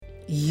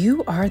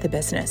You are the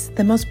business.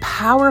 The most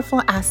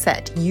powerful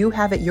asset you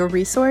have at your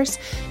resource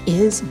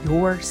is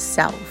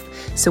yourself.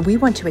 So we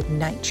want to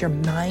ignite your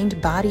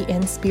mind, body,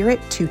 and spirit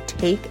to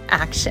take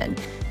action.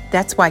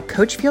 That's why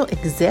Coach Fuel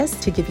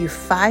exists, to give you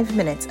 5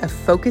 minutes of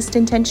focused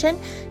intention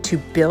to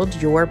build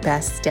your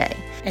best day.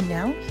 And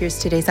now, here's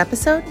today's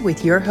episode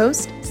with your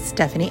host,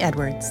 Stephanie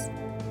Edwards.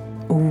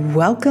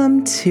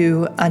 Welcome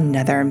to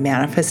another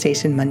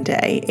Manifestation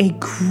Monday, a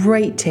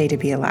great day to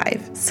be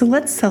alive. So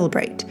let's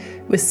celebrate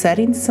with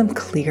setting some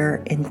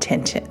clear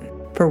intention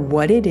for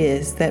what it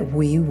is that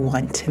we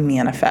want to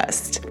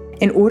manifest.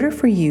 In order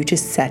for you to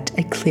set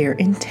a clear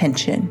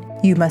intention,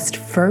 you must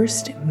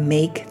first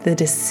make the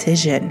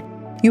decision.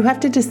 You have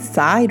to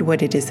decide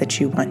what it is that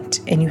you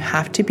want, and you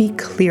have to be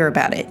clear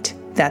about it.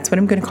 That's what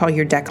I'm going to call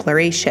your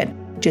declaration,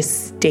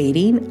 just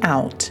stating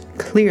out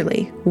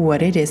clearly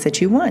what it is that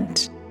you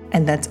want.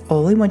 And that's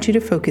all I want you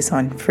to focus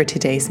on for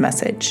today's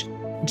message.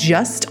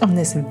 Just on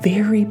this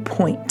very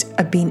point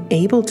of being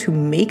able to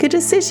make a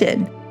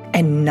decision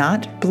and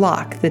not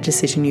block the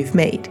decision you've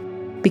made.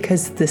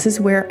 Because this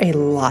is where a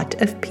lot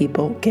of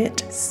people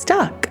get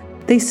stuck.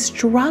 They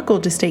struggle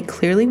to state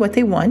clearly what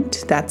they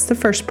want. That's the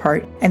first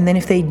part. And then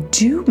if they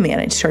do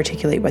manage to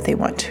articulate what they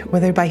want,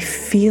 whether by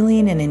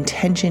feeling an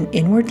intention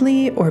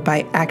inwardly or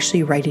by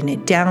actually writing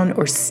it down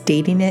or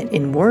stating it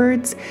in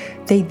words,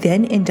 they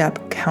then end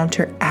up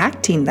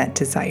counteracting that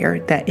desire,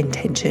 that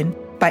intention,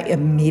 by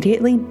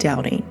immediately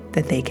doubting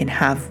that they can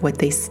have what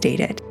they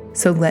stated.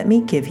 So let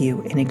me give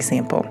you an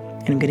example,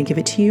 and I'm going to give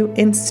it to you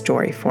in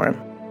story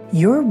form.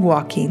 You're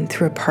walking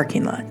through a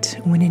parking lot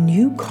when a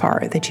new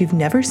car that you've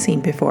never seen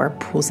before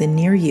pulls in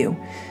near you.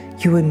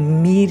 You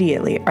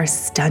immediately are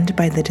stunned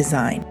by the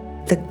design.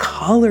 The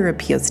color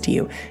appeals to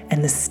you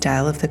and the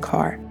style of the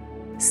car.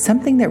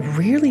 Something that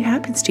rarely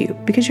happens to you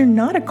because you're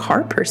not a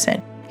car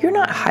person. You're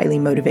not highly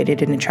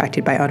motivated and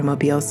attracted by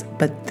automobiles,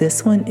 but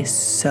this one is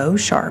so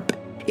sharp.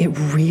 It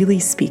really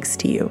speaks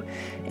to you.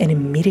 And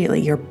immediately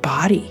your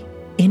body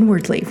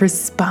inwardly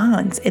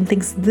responds and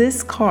thinks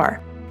this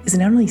car is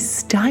not only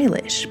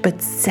stylish,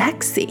 but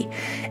sexy.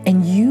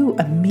 And you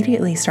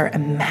immediately start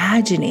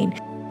imagining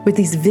with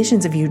these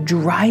visions of you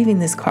driving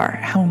this car,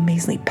 how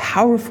amazingly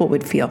powerful it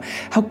would feel,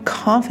 how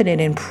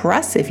confident and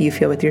impressive you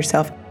feel with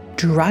yourself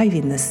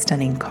driving this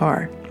stunning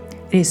car.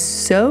 It is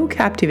so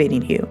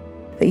captivating to you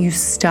that you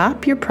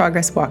stop your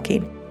progress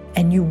walking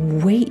and you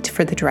wait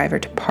for the driver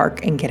to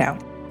park and get out.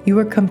 You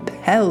are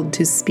compelled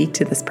to speak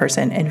to this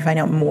person and find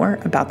out more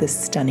about this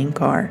stunning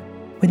car.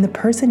 When the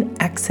person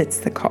exits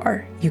the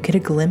car, you get a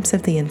glimpse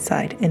of the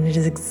inside, and it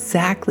is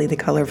exactly the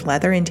color of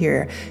leather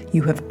interior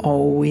you have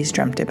always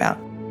dreamt about.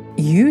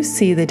 You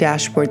see the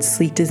dashboard's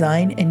sleek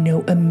design and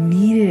know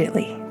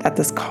immediately that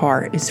this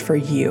car is for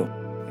you.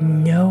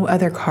 No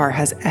other car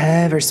has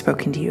ever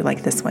spoken to you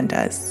like this one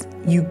does.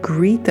 You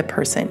greet the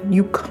person,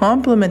 you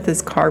compliment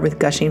this car with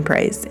gushing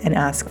praise, and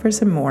ask for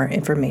some more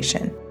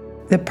information.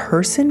 The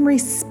person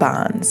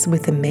responds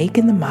with the make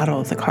and the model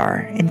of the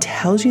car and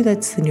tells you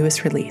that's the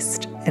newest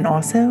released, and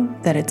also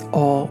that it's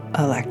all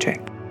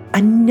electric.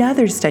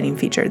 Another stunning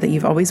feature that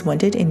you've always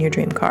wanted in your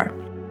dream car.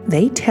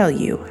 They tell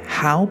you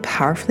how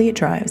powerfully it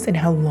drives and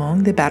how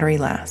long the battery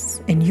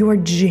lasts, and you are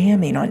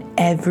jamming on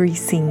every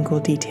single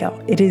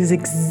detail. It is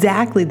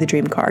exactly the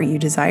dream car you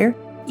desire,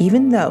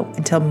 even though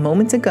until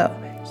moments ago,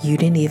 you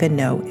didn't even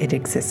know it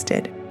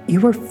existed.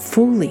 You are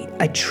fully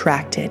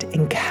attracted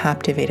and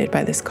captivated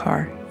by this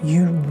car.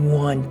 You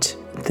want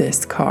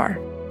this car.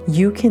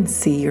 You can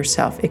see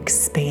yourself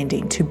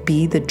expanding to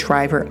be the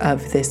driver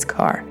of this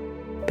car.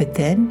 But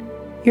then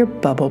your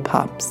bubble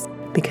pops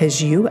because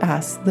you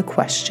ask the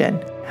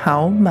question,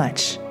 how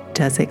much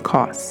does it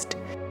cost?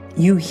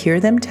 You hear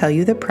them tell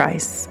you the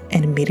price,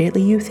 and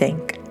immediately you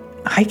think,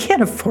 I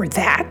can't afford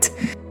that.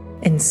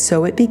 And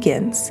so it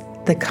begins,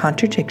 the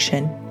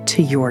contradiction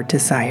to your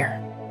desire.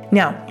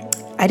 Now,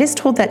 I just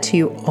told that to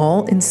you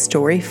all in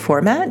story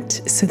format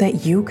so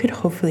that you could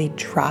hopefully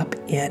drop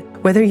in.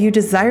 Whether you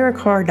desire a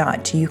car or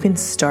not, you can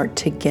start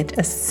to get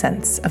a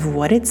sense of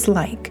what it's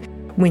like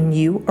when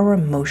you are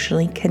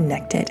emotionally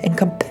connected and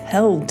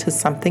compelled to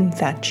something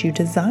that you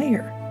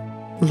desire.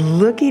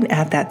 Looking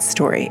at that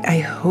story, I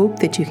hope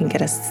that you can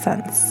get a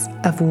sense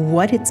of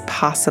what it's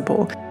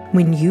possible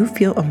when you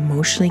feel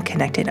emotionally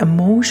connected,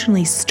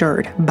 emotionally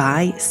stirred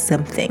by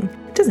something.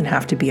 It doesn't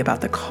have to be about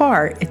the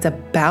car, it's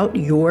about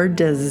your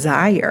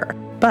desire.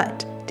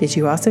 But did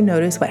you also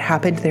notice what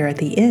happened there at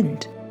the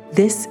end?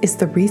 This is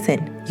the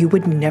reason you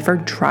would never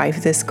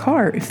drive this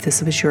car if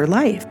this was your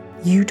life.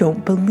 You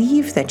don't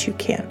believe that you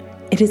can.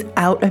 It is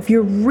out of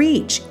your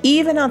reach,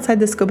 even outside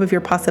the scope of your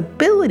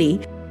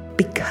possibility,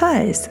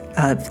 because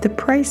of the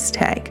price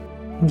tag.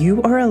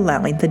 You are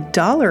allowing the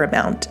dollar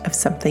amount of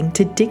something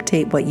to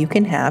dictate what you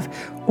can have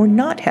or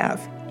not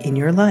have in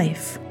your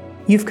life.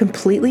 You've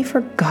completely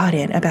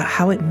forgotten about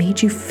how it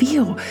made you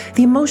feel.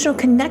 The emotional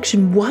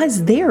connection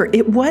was there.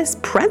 It was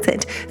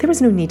present. There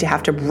was no need to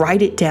have to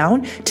write it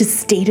down, to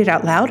state it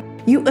out loud.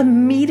 You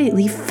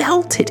immediately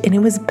felt it, and it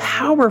was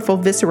powerful,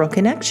 visceral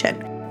connection.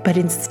 But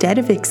instead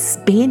of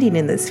expanding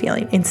in this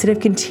feeling, instead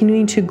of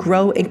continuing to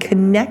grow and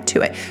connect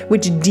to it,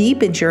 which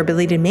deepens your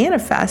ability to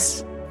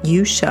manifest,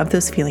 you shove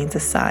those feelings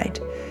aside,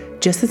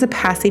 just as a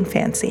passing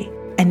fancy.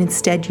 And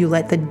instead you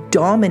let the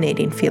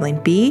dominating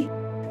feeling be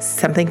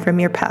something from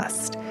your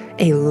past,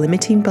 a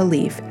limiting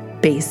belief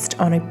based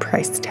on a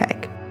price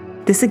tag.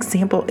 This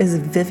example is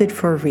vivid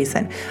for a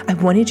reason. I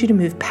wanted you to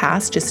move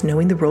past just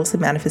knowing the rules of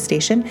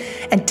manifestation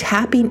and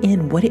tapping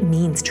in what it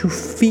means to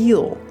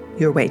feel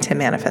your way to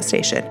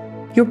manifestation.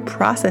 Your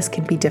process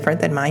can be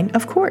different than mine,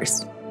 of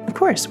course. Of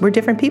course, we're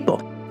different people.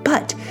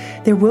 But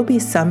there will be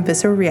some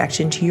visceral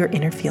reaction to your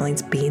inner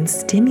feelings being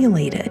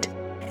stimulated.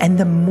 And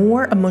the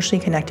more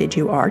emotionally connected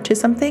you are to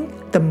something,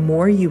 the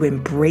more you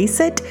embrace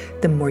it,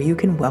 the more you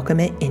can welcome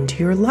it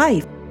into your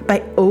life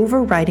by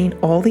overriding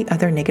all the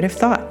other negative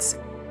thoughts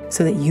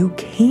so that you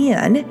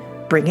can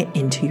bring it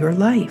into your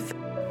life.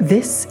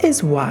 This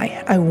is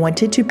why I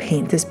wanted to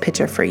paint this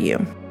picture for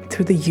you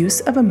through the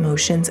use of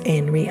emotions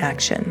and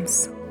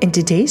reactions. And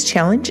today's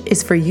challenge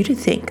is for you to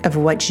think of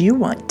what you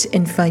want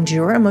and find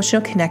your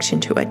emotional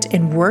connection to it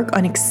and work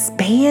on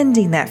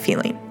expanding that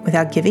feeling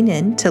without giving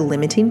in to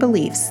limiting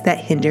beliefs that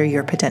hinder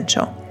your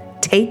potential.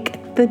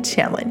 Take the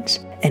challenge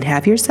and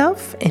have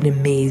yourself an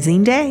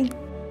amazing day.